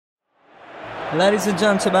Ladies and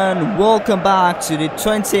gentlemen, welcome back to the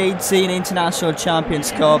 2018 International Champions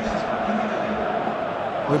Cup.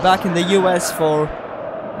 We're back in the US for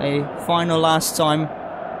a final last time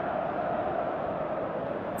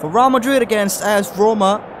for Real Madrid against AS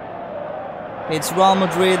Roma. It's Real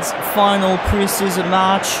Madrid's final pre-season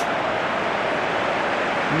match.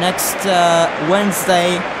 Next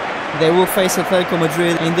Wednesday they will face Atletico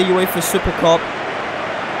Madrid in the UEFA Super Cup.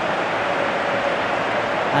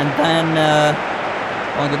 And then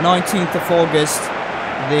on the 19th of August,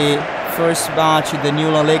 the first match in the new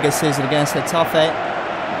La Liga season against Getafe.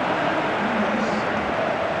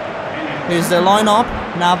 Here's the lineup.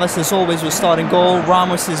 Navas, as always, will start in goal.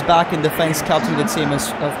 Ramos is back in defense, captain of the team,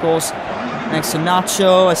 of course. Next to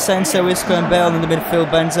Nacho, Asensio, Isco and Bale in the midfield.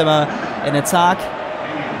 Benzema in attack.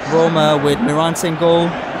 Roma with Mirante in goal.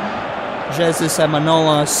 Jesus and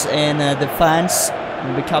Manolas in defense.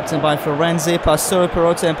 Will be captained by Florenzi, Pastore,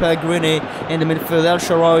 Perotti and Pellegrini in the midfield. El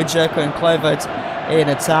Shaarawy, Dzeko and Kluivert in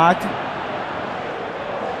attack.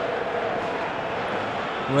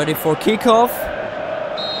 Ready for kickoff.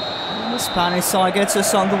 The Spanish side gets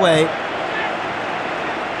us on the way.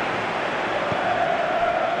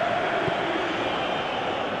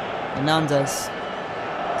 Hernandez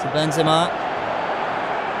to Benzema.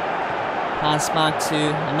 Pass back to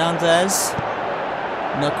Hernandez.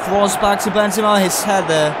 And a cross back to Benzema. His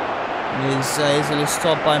header is easily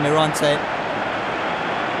stopped by Mirante.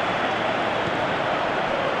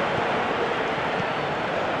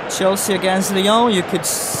 Chelsea against Lyon, you could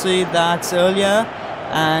see that earlier.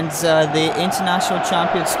 And the International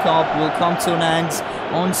Champions Cup will come to an end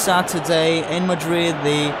on Saturday in Madrid,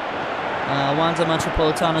 the Wanda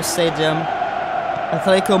Metropolitano Stadium.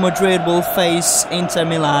 Atletico Madrid will face Inter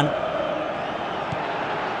Milan.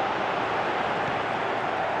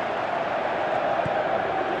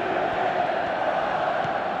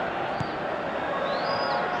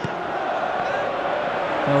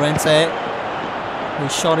 Llorente,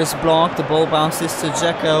 his shot is blocked, the ball bounces to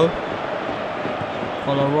Dzeko.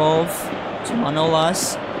 Kolarov to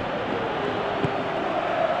Manolas.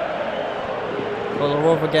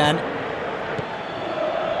 Kolarov again.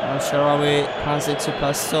 El Shaarawy passes it to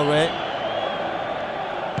Pastore.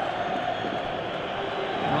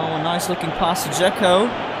 Oh, a nice looking pass to Dzeko.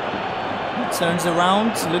 He turns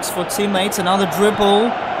around, looks for teammates, another dribble.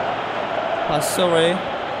 Pastore.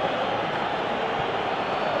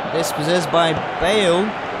 Dispossessed by Bale.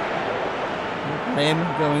 Him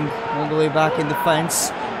going all the way back in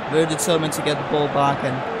defense. Very determined to get the ball back,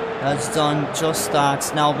 and has done just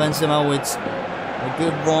that. Now Benzema with a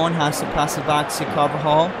good run has to pass it back to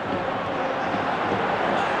Carvajal.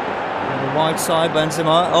 On the right side,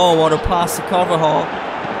 Benzema. Oh, what a pass to Carvajal.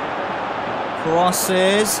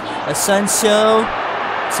 Crosses. Asensio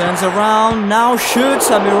turns around. Now shoots.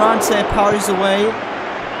 Mirante parries away.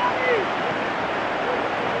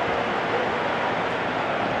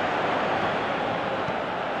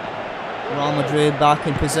 Real Madrid back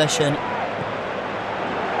in possession.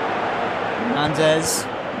 Hernandez.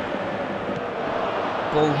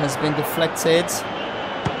 Ball has been deflected.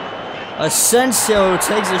 Asensio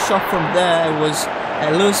takes a shot from there. It was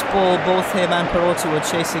a loose ball. Both him and Perotti were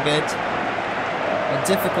chasing it. A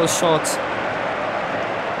difficult shot.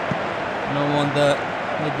 No wonder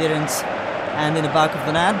it didn't end in the back of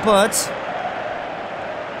the net, but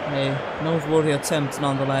a noteworthy attempt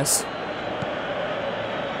nonetheless.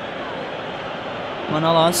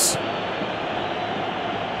 Manolas,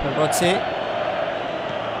 Perotti,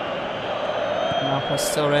 now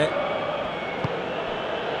Pastore.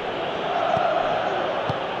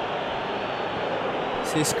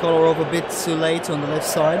 Sees Kolarov a bit too late on the left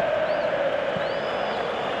side.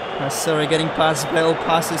 Pastore getting past Bale,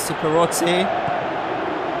 passes to Perotti.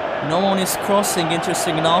 No one is crossing,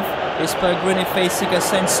 interesting enough. It's Pellegrini facing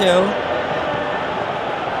Asensio.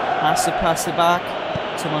 Has to pass it back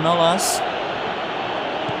to Manolas.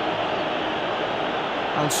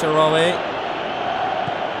 El Shaarawy.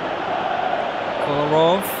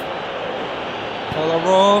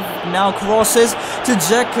 Kolarov now crosses to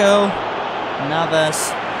Dzeko.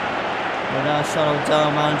 Navas, without a shadow of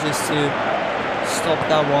doubt, manages to stop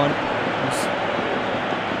that one. Was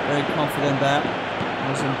very confident there.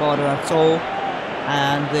 Wasn't bothered at all.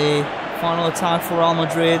 And the final attack for Real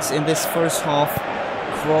Madrid in this first half.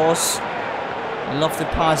 Cross. Lovely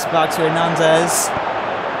pass back to Hernandez.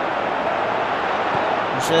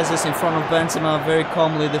 Jesus in front of Benzema, very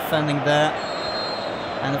calmly defending there.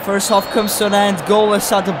 And the first half comes to an end,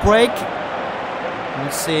 goalless at the break.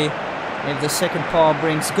 We'll see if the second part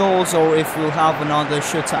brings goals or if we'll have another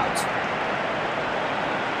shootout.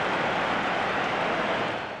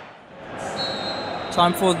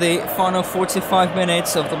 Time for the final 45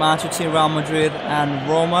 minutes of the match between Real Madrid and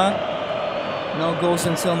Roma. No goals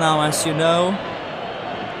until now, as you know.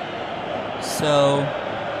 So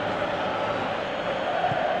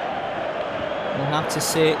we'll have to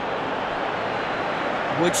see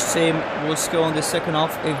which team will score in the second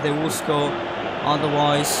half, if they will score.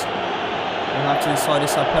 Otherwise, we'll have to decide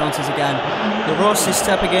this our penalties again. The Rossi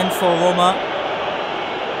step again for Roma.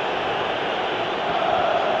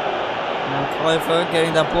 Now Cliver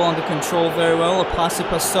getting that ball under control very well. A pass to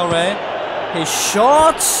Pastore. His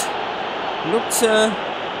shot looked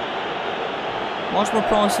much more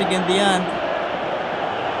promising in the end.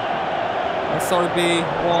 I thought it'd be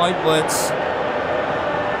wide, but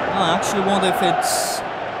I actually wonder if it's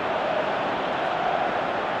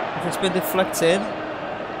been deflected.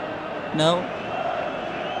 No,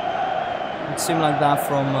 it seemed like that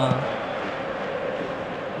from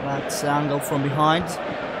that angle from behind,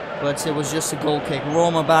 but it was just a goal kick.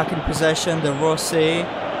 Roma back in possession. The Rossi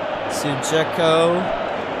to Dzeko,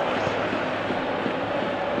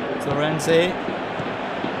 Florenzi.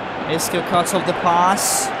 Isco cuts off the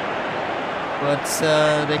pass, but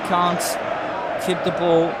they can't keep the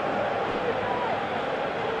ball.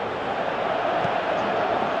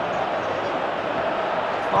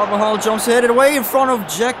 Carvajal jumps ahead and away in front of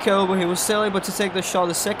Dzeko, but he was still able to take the shot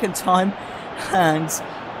the second time. And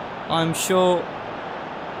I'm sure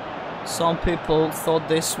some people thought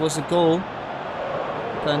this was a goal,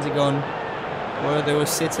 depending on where they were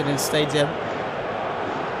sitting in the stadium.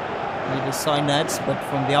 With the side nets, but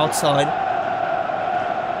from the outside.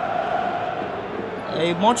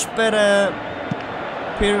 A much better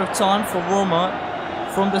period of time for Roma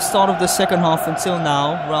from the start of the second half until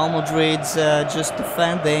now. Real Madrid's just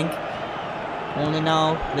defending. Only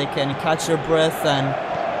now they can catch their breath and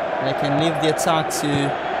they can leave the attack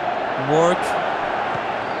to work.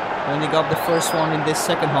 When they got the first one in this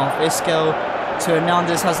second half. Isco to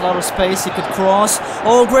Hernandez, has a lot of space, he could cross.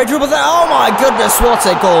 Oh, great dribble there. Oh my goodness, what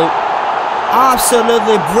a goal.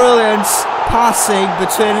 Absolutely brilliant passing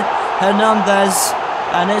between Hernandez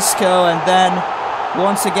and Isco, and then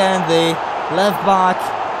once again the left back,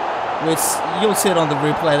 which you'll see it on the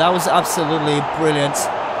replay. That was absolutely brilliant.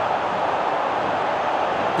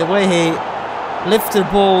 The way he lifted the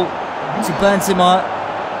ball to Benzema.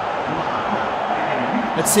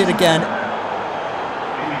 Let's see it again.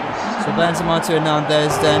 So Benzema to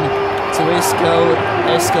Hernandez, then to Isco.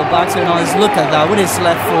 Isco back to Hernandez. Look at that with his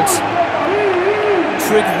left foot.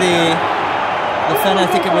 Trick the defender, I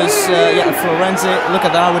think it was Florenzi. Look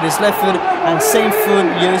at that with his left foot, and same foot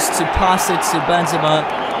used to pass it to Benzema.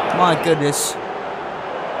 My goodness,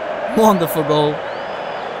 wonderful goal.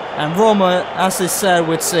 And Roma, as I said,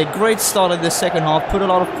 with a great start in the second half, put a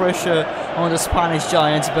lot of pressure on the Spanish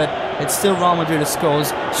Giants, but it's still Real Madrid that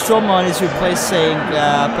scores. Strootman is replacing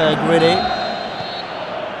Pellegrini.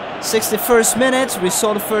 61st minute, we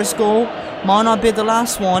saw the first goal. Might not be the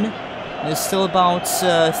last one. There's still about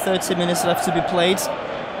 30 minutes left to be played.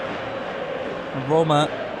 Roma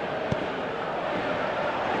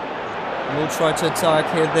will try to attack.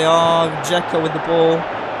 Here they are. Dzeko with the ball.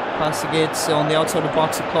 Passing it on the outside of the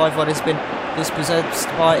box to Clive, has been dispossessed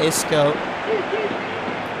by Isco.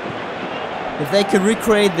 If they could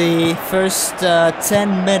recreate the first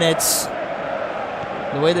 10 minutes,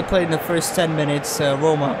 the way they played in the first 10 minutes,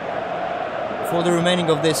 Roma, for the remaining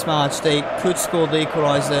of this match, they could score the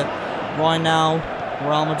equaliser. Right now,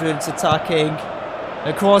 Real Madrid is attacking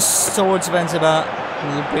across towards Benzema, a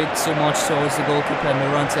little bit too much towards the goalkeeper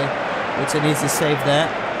Mirante, with an easy save there.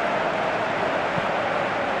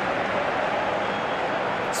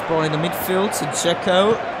 It's ball in the midfield to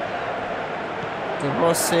Dzeko. De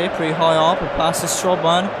Rossi pretty high up, a pass to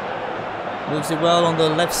Strootman. Moves it well on the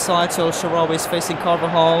left side, so El Shaarawy is facing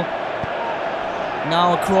Carvajal.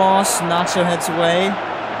 Now across, Nacho heads away,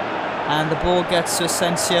 and the ball gets to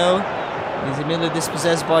Asensio. He's immediately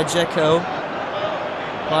dispossessed by Dzeko.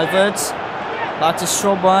 Kluivert, back to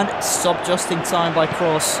Strootman, stopped just in time by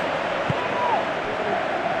Kroos.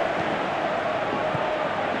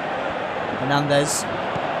 Hernandez.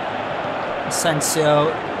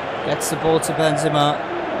 Asensio gets the ball to Benzema.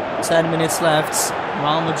 10 minutes left.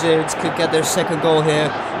 Real Madrid could get their second goal here.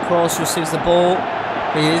 Kroos receives the ball.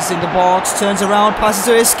 He is in the box, turns around, passes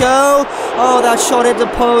to Isco. Oh, that shot hit the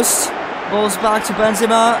post. Ball's back to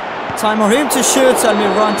Benzema. Time for him to shoot, and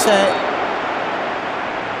Mirante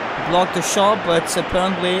blocked the shot, but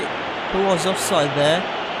apparently who was offside there?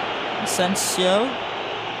 Asensio.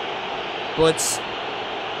 But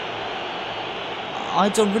I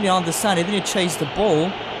don't really understand. He didn't chase the ball.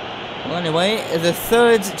 Well, anyway, the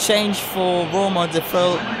third change for Roma, the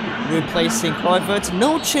replacing Kluivert.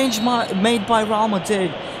 No change made by Real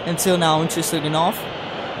Madrid until now, interestingly enough.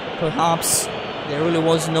 Perhaps there really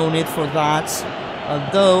was no need for that,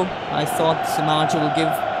 although I thought the manager will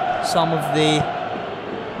give some of the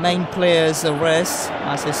main players a rest.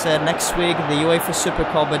 As I said, next week the UEFA Super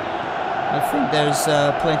Cup, but I think there's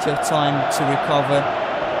plenty of time to recover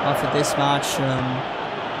after this match.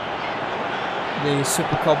 The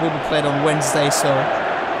Super Cup will be played on Wednesday, so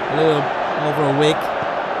a little over a week.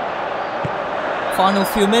 Final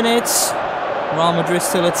few minutes. Real Madrid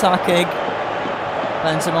still attacking.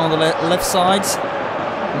 Benzema on the left side.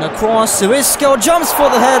 And across, Isco jumps for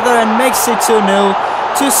the header and makes it 2-0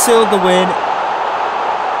 to seal the win.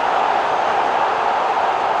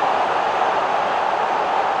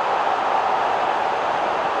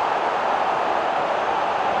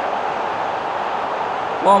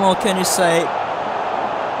 What more can you say?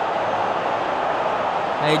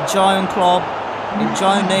 A giant club, a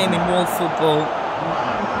giant name in world football,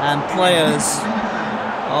 and players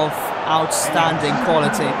of outstanding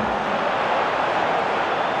quality.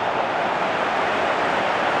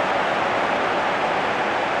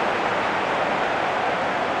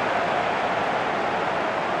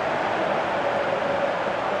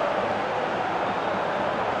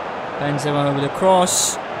 Benzema with a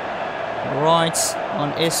cross, right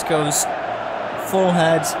on Isco's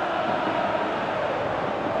forehead.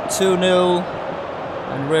 2-0,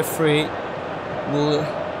 and referee will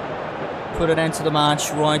put an end to the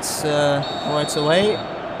match right away.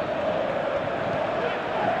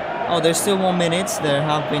 Oh, there's still 1 minute. There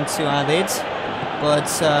have been 2 added, but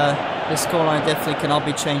the scoreline definitely cannot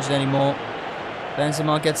be changed anymore.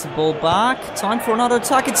 Benzema gets the ball back. Time for another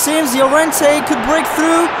attack. It seems Llorente could break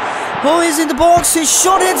through. Oh, he's in the box. His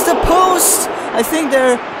shot hits the post. I think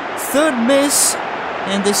their third miss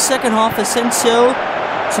in the second half. Asensio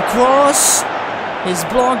to cross. His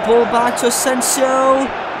block, ball back to Asensio.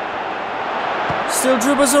 Still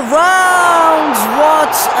dribbles around.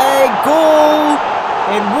 What a goal!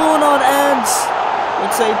 It will not end.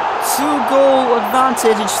 It's a 2-goal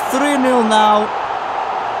advantage. It's 3-0 now.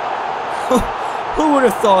 Who would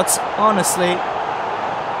have thought, honestly?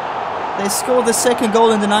 They scored the second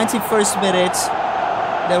goal in the 91st minute.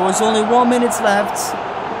 There was only 1 minute left.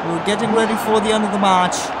 We were getting ready for the end of the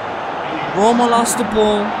match. Roma lost the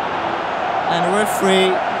ball, and the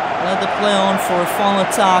referee let the play on for a final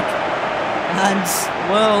attack. And,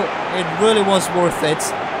 well, it really was worth it.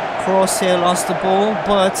 Cross here lost the ball,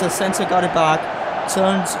 but Asensio got it back.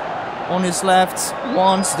 Turned on his left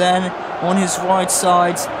once, then on his right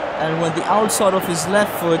side. And when the outside of his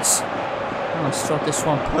left foot, struck this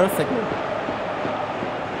one perfectly.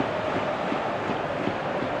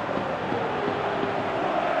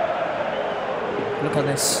 Look at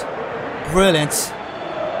this. Brilliant.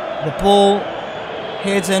 The ball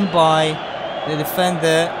hidden by the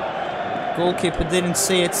defender. Goalkeeper didn't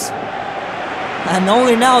see it. And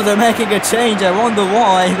only now they're making a change. I wonder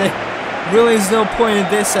why. There really is no point in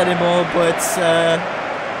this anymore, but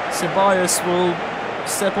Ceballos will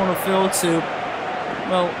step on the field to,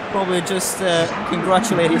 well, probably just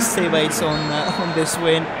congratulate his teammates on this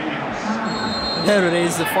win. There it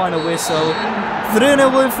is, the final whistle.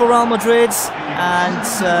 3-0 win for Real Madrid, and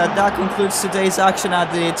that concludes today's action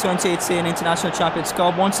at the 2018 International Champions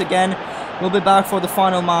Cup. Once again, we'll be back for the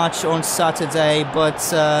final match on Saturday, but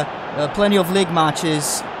plenty of league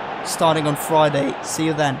matches starting on Friday. See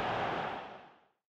you then.